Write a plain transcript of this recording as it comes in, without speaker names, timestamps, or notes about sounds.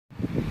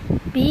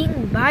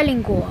Being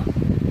Bilingual,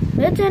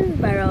 written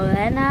by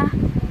Rolena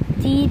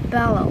D.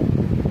 Bello.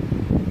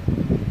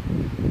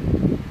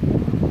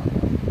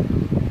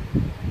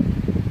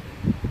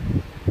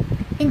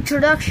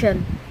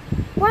 Introduction.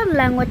 What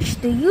language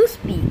do you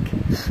speak?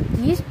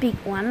 Do you speak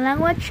one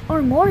language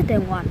or more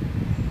than one?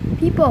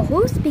 People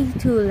who speak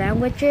two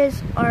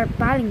languages are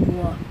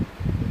bilingual.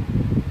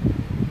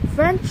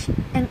 French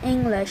and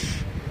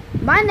English.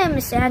 My name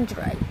is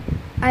Andre.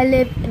 I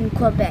live in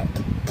Quebec,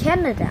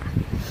 Canada.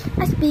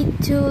 I speak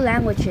two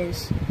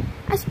languages.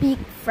 I speak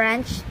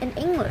French and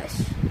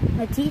English.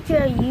 My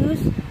teacher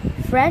used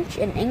French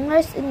and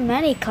English in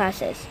many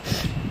classes,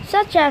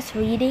 such as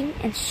reading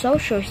and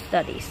social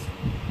studies.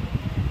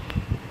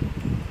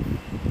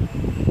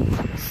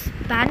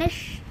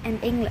 Spanish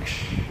and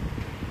English.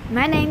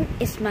 My name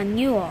is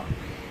Manuel.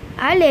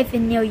 I live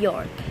in New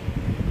York.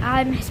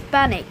 I'm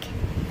Hispanic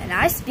and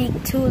I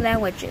speak two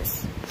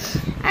languages.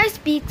 I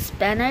speak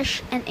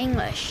Spanish and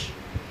English.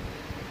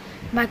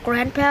 My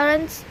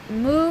grandparents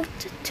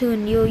moved to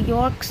New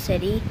York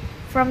City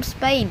from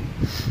Spain.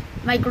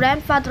 My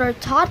grandfather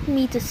taught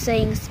me to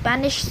sing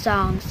Spanish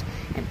songs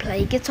and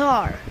play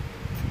guitar.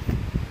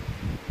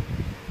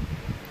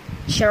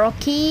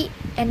 Cherokee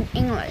and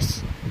English.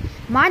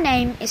 My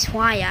name is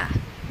Waya,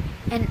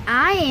 and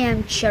I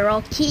am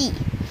Cherokee.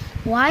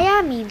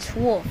 Waya means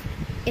wolf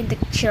in the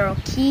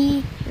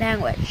Cherokee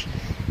language.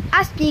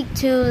 I speak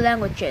two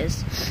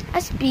languages. I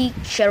speak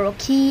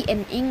Cherokee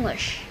and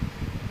English.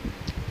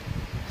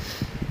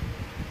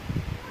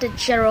 The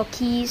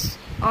Cherokees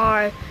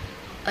are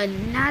a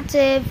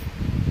Native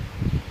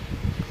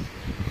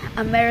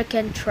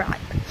American tribe.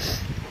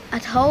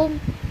 At home,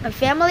 my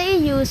family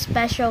uses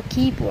special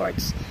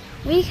keyboards.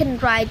 We can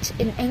write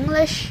in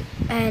English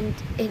and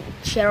in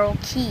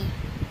Cherokee.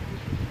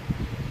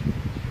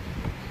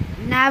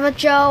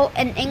 Navajo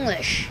and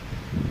English.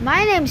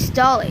 My name is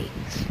Dolly,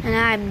 and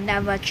I'm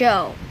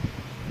Navajo.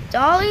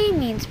 Dolly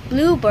means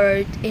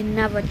bluebird in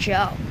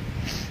Navajo.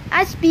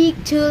 I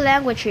speak two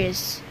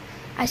languages.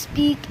 I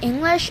speak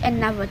English and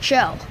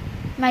Navajo.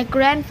 My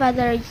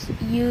grandfather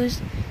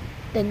used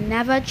the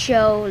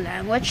Navajo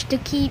language to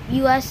keep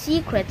U.S.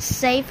 secrets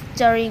safe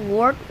during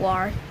World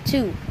War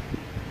II.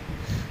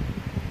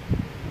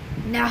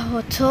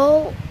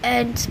 Nahuatl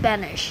and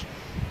Spanish.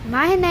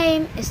 My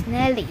name is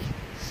Nelly.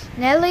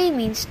 Nelly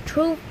means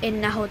truth in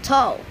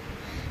Nahuatl,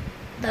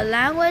 the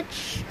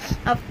language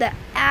of the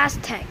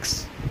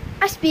Aztecs.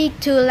 I speak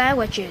two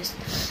languages.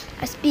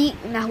 I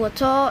speak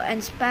Nahuatl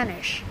and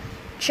Spanish.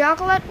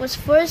 Chocolate was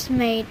first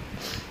made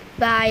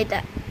by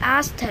the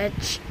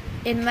Aztecs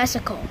in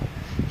Mexico.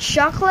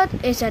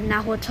 Chocolate is a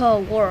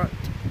Nahuatl word.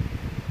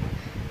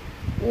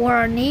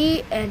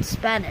 Guarani and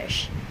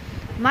Spanish.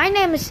 My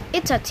name is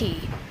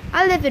Itati.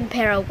 I live in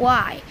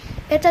Paraguay.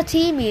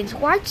 Itati means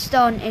white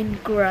stone in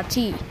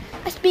Guarani.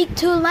 I speak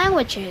two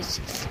languages.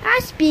 I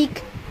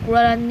speak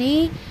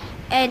Guarani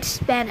and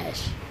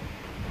Spanish.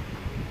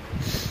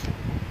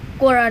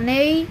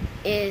 Guarani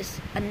is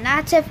a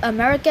Native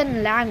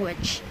American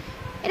language.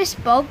 It is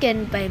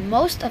spoken by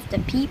most of the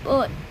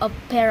people of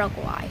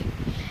Paraguay.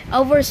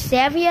 Over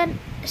 7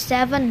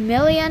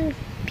 million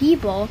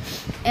people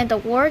in the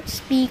world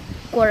speak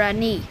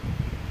Guarani.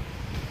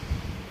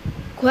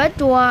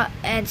 Quechua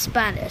and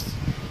Spanish.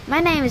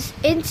 My name is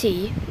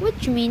Inti,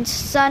 which means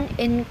sun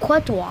in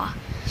Quechua.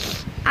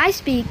 I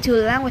speak two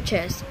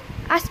languages.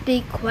 I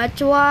speak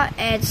Quechua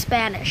and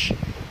Spanish.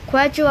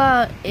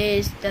 Quechua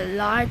is the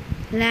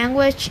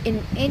language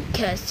in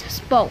Incas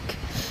spoke.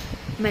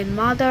 My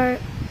mother,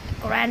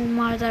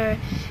 grandmother,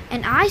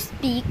 and I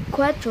speak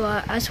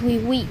Quechua as we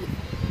weave.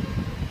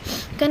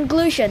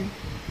 Conclusion.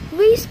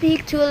 We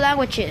speak two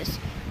languages.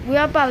 We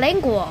are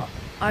bilingual.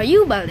 Are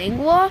you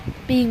bilingual?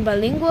 Being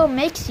bilingual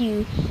makes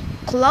you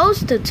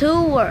close to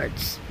two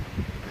words.